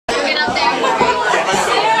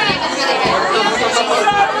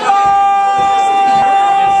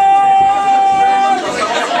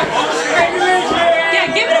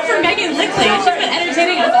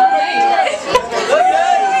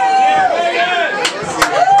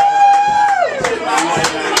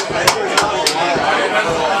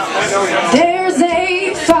There's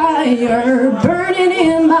a fire burning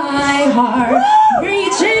in my heart,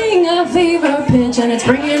 reaching a fever pitch, and it's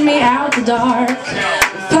bringing me out the dark.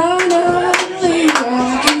 Finally,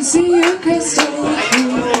 I can see you crystal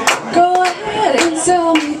clear. Go ahead and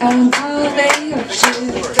sell me and I'll lay your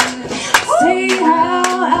shit. Say how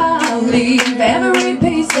I'll leave every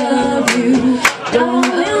piece of you. Don't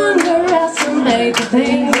underestimate the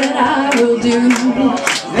things that I will do.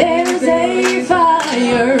 There's a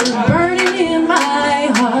fire burning in my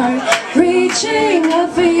heart, reaching a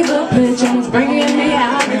fever pitch, and it's bringing me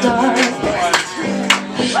out the dark.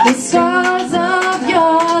 The scars of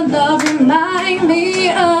your love remind me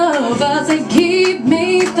of us. They keep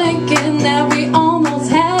me thinking that we almost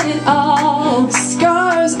had it all. The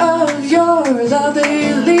scars of your love,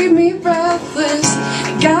 they leave me breathless.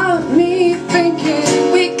 Got me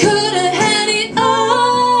thinking we could have had it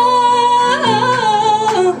all.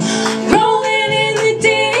 Rolling in the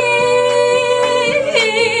deep,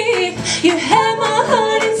 you had my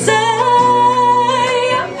heart inside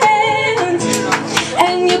your hands,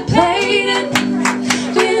 and you played it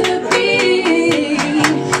with a beat.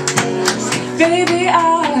 Baby, I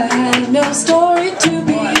had no story to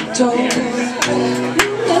be told,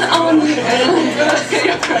 and only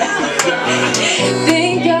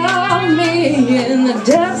think of me in the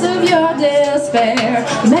depths of your despair.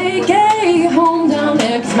 Make a home down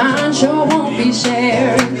there, 'cause mine sure won't be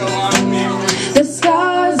shared. The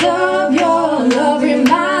scars of your love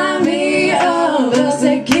remind me of us.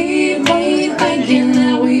 They keep me thinking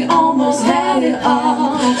that we almost had it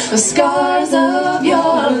all. The scars of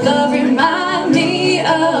your love remind me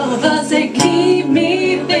of us. They keep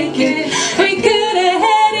me thinking we could have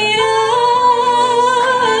had it all.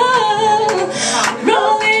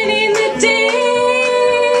 Rolling in the deep,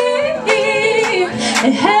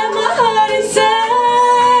 and had my heart inside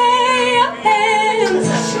your hands,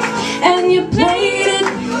 and you played it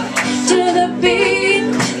to the beat.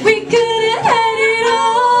 We could have had it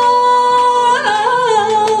all.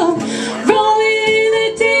 Rolling in the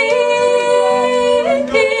deep,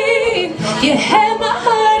 you had my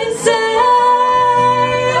heart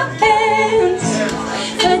inside your hands,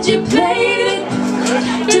 but you played it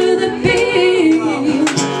to the beat.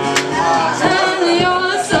 And your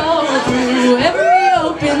soul through every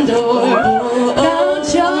open door. Count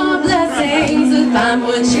your blessings to find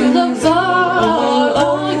what you look for.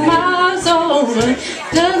 Oh, my soul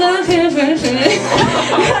to the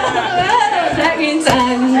back in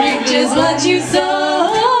time reaches what you sow.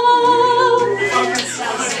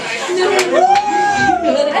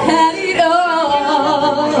 Could have had it all.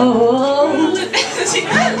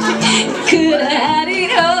 Could have had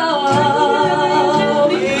it all.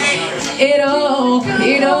 It all,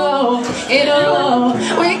 it all, it all.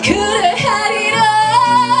 We could have had it all.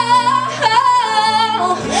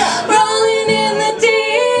 Rolling in the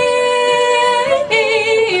deep,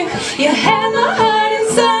 you had my heart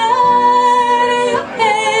inside your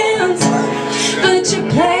hands, but you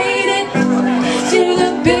played